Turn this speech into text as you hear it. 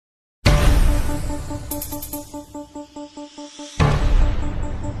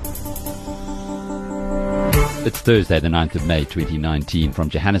It's Thursday, the 9th of May, 2019. From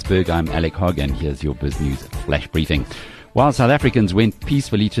Johannesburg, I'm Alec Hogg, and here's your BizNews Flash Briefing. While South Africans went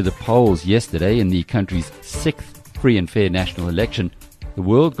peacefully to the polls yesterday in the country's 6th free and fair national election, the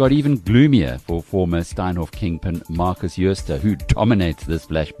world got even gloomier for former Steinhoff kingpin Markus Jooste, who dominates this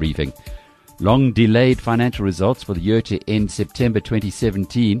Flash Briefing. Long-delayed financial results for the year to end September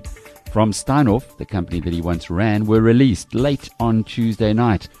 2017 from Steinhoff, the company that he once ran, were released late on Tuesday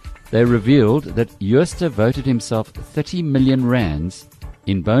night. They revealed that Jooste voted himself 30 million rands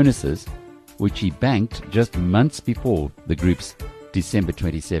in bonuses, which he banked just months before the group's December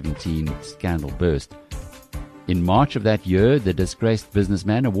 2017 scandal burst. In March of that year, the disgraced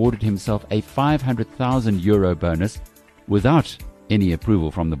businessman awarded himself a €500,000 bonus without any approval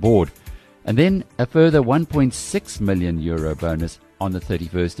from the board, and then a further €1.6 million bonus on the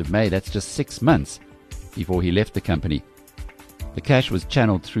 31st of May. That's just 6 months before he left the company. The cash was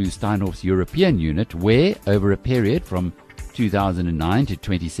channeled through Steinhoff's European unit, where, over a period from 2009 to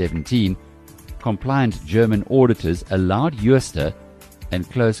 2017, compliant German auditors allowed Jooste and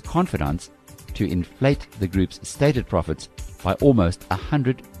close confidants to inflate the group's stated profits by almost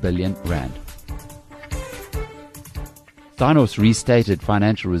 100 billion rand. Steinhoff's restated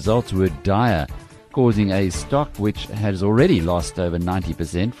financial results were dire, causing a stock which has already lost over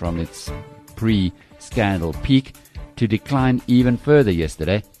 90% from its pre-scandal peak to decline even further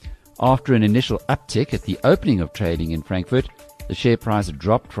yesterday. After an initial uptick at the opening of trading in Frankfurt, the share price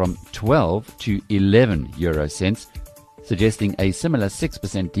dropped from 12 to 11 euro cents, suggesting a similar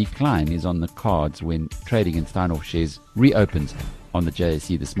 6% decline is on the cards when trading in Steinhoff shares reopens on the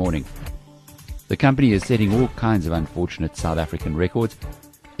JSE this morning. The company is setting all kinds of unfortunate South African records.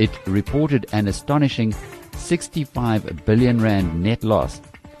 It reported an astonishing 65 billion rand net loss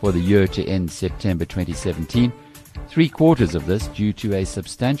for the year to end September 2017, 3/4 of this due to a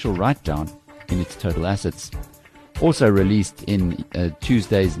substantial write-down in its total assets. Also released in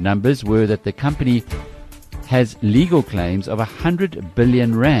Tuesday's numbers were that the company has legal claims of 100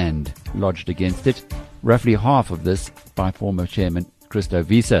 billion rand lodged against it, roughly half of this by former chairman Christo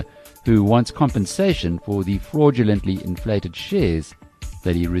Wiese, who wants compensation for the fraudulently inflated shares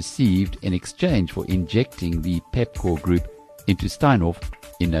that he received in exchange for injecting the Pepkor Group into Steinhoff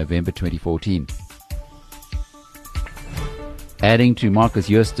in November 2014. Adding to Markus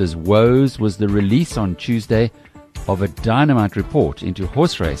Jooste's woes was the release on Tuesday of a dynamite report into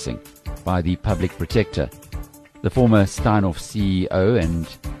horse racing by the public protector. The former Steinhoff CEO and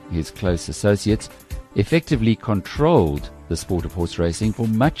his close associates effectively controlled the sport of horse racing for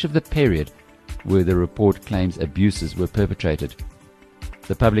much of the period where the report claims abuses were perpetrated.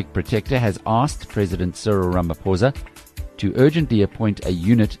 The public protector has asked President Cyril Ramaphosa to urgently appoint a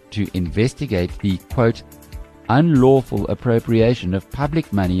unit to investigate the, quote, unlawful appropriation of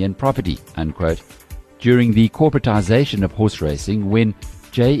public money and property, unquote, during the corporatization of horse racing when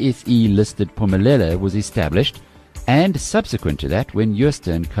JSE-listed Phumelela was established, and subsequent to that when Jooste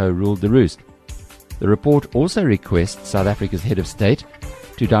and co. ruled the roost. The report also requests South Africa's head of state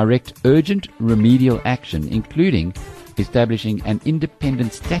to direct urgent remedial action, including establishing an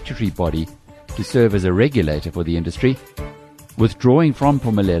independent statutory body to serve as a regulator for the industry, withdrawing from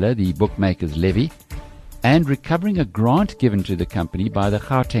Phumelela the bookmaker's levy, and recovering a grant given to the company by the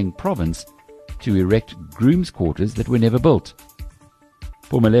Gauteng province to erect grooms' quarters that were never built.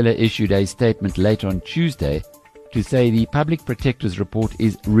 Phumelela issued a statement late on Tuesday to say the public protector's report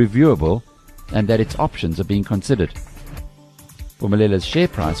is reviewable and that its options are being considered. Phumulela's share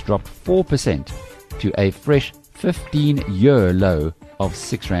price dropped 4% to a fresh 15-year low of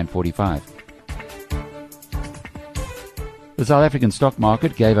R6.45. The South African stock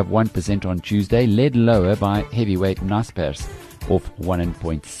market gave up 1% on Tuesday, led lower by heavyweight Naspers, off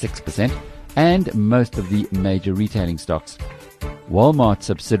 1.6%, and most of the major retailing stocks. Walmart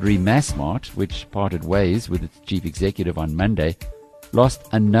subsidiary Massmart, which parted ways with its chief executive on Monday, lost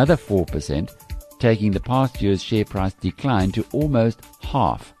another 4%, taking the past year's share price decline to almost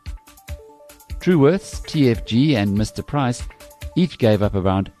half. Truworths, TFG and Mr. Price each gave up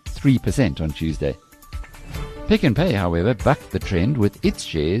around 3% on Tuesday. Pick n Pay, however, bucked the trend with its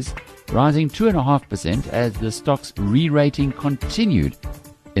shares rising 2.5% as the stock's re-rating continued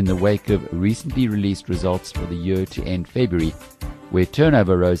in the wake of recently released results for the year to end February, where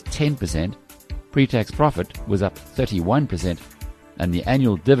turnover rose 10%, pre-tax profit was up 31%, and the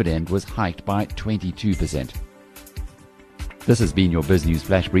annual dividend was hiked by 22%. This has been your BizNews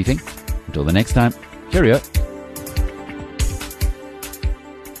Flash Briefing. Until the next time, cheerio.